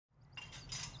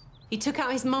He took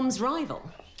out his mum's rival.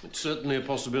 It's certainly a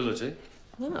possibility.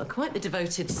 Oh, quite the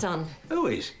devoted son. Who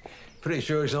is? Pretty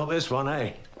sure it's not this one,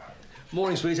 eh?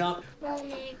 Morning, sweetheart.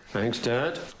 Morning. Thanks,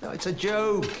 Dad. No, it's a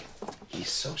joke. He's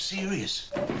so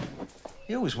serious.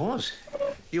 He always was.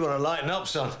 You want to lighten up,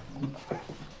 son.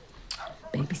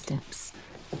 Baby steps.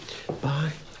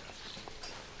 Bye.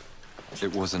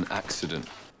 It was an accident.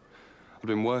 I'd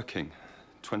been working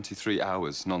 23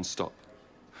 hours non-stop.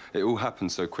 It all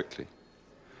happened so quickly.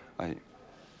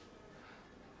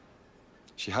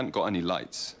 She hadn't got any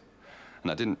lights,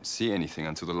 and I didn't see anything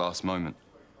until the last moment.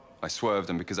 I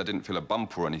swerved, and because I didn't feel a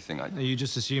bump or anything, You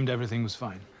just assumed everything was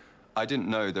fine? I didn't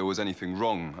know there was anything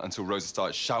wrong until Rosa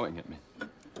started shouting at me.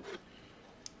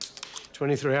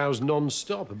 23 hours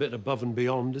non-stop, a bit above and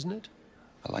beyond, isn't it?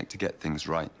 I like to get things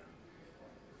right.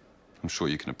 I'm sure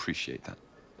you can appreciate that.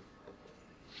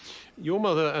 Your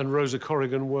mother and Rosa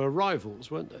Corrigan were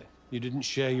rivals, weren't they? You didn't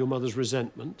share your mother's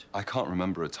resentment? I can't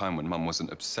remember a time when Mum wasn't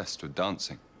obsessed with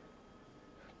dancing.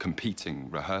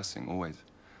 Competing, rehearsing, always.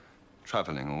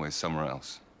 Traveling, always somewhere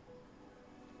else.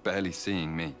 Barely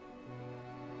seeing me.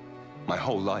 My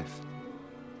whole life.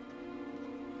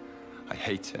 I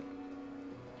hate it.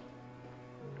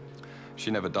 If she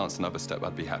never danced another step,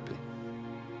 I'd be happy.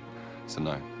 So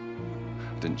no,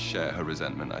 I didn't share her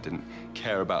resentment, I didn't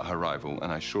care about her rival,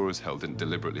 and I sure as hell didn't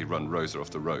deliberately run Rosa off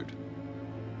the road.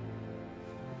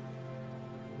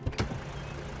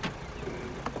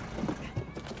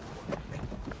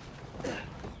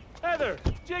 Heather,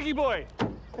 Jiggy boy.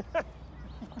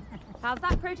 How's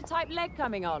that prototype leg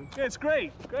coming on? Yeah, it's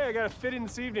great. Great, I got a fit in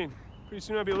this evening. Pretty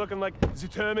soon I'll be looking like the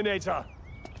Terminator.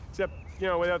 Except, you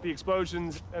know, without the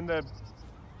explosions and the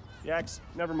axe.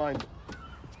 Never mind.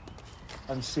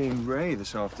 I'm seeing Ray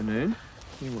this afternoon.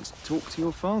 He wants to talk to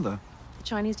your father. The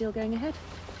Chinese deal going ahead?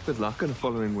 Good luck and a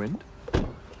following wind.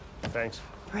 Thanks.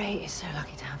 Ray is so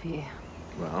lucky to have you.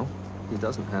 Well, he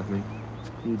doesn't have me.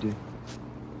 You do.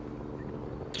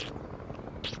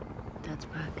 Dad's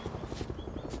back.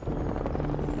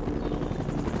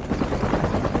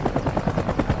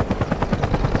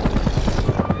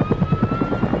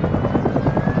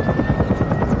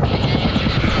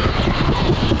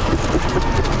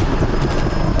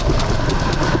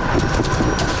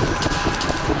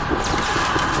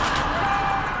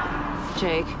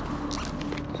 Jake.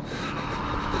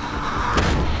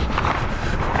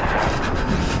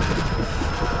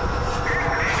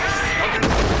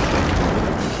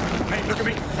 Hey, look at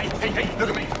me. Hey, look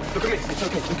at me. Look at me. It's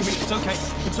okay. Look at me. It's okay.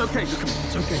 It's okay. Look at me.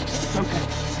 It's okay. It's okay.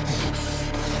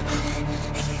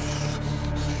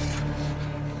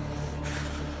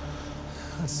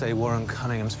 I'd say Warren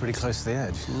Cunningham's pretty close to the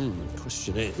edge.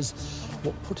 Question is,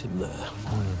 what put him there?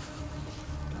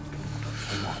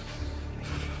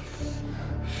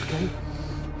 Okay.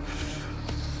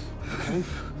 Okay.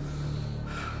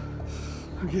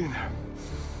 I'm getting there.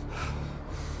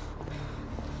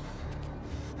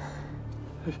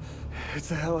 It's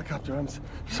the helicopter. I'm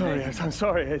sorry. I'm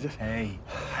sorry. I just... Hey,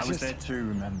 I was there too,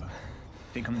 remember?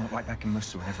 Think I'm not right back in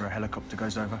Muscle whenever a helicopter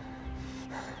goes over?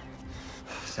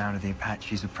 The sound of the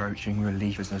Apaches approaching,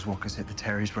 relief as those walkers hit the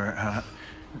terrace where it hurt.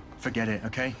 Forget it,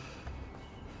 okay?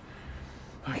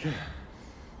 Okay.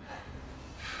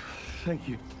 Thank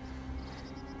you.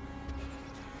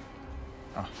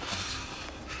 Oh, thanks.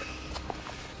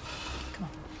 Come on,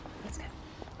 let's go.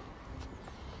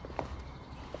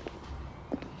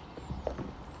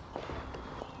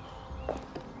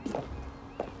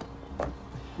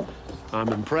 I'm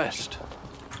impressed.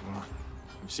 Well,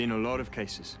 I've seen a lot of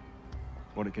cases.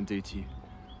 What it can do to you,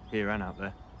 here and out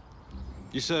there.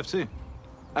 You serve too?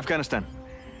 Afghanistan.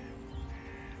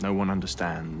 No one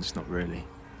understands, not really.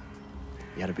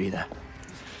 You had to be there.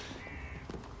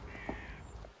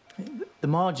 The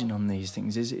margin on these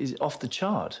things is off the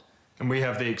chart. And we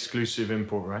have the exclusive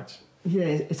import rights. Yeah,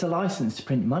 it's a license to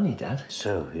print money, Dad.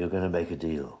 So, you're going to make a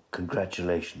deal.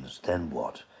 Congratulations. Then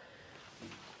what?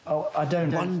 Oh, I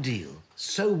don't... One deal?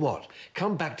 So what?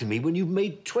 Come back to me when you've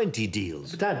made 20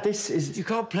 deals. But Dad, this is... You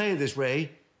can't play this,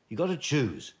 Ray. You got to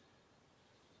choose.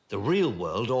 The real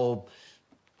world or...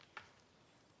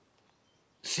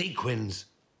 sequins.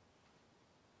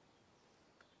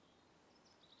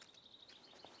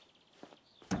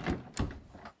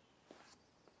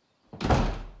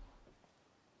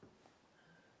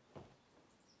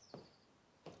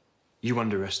 You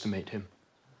underestimate him.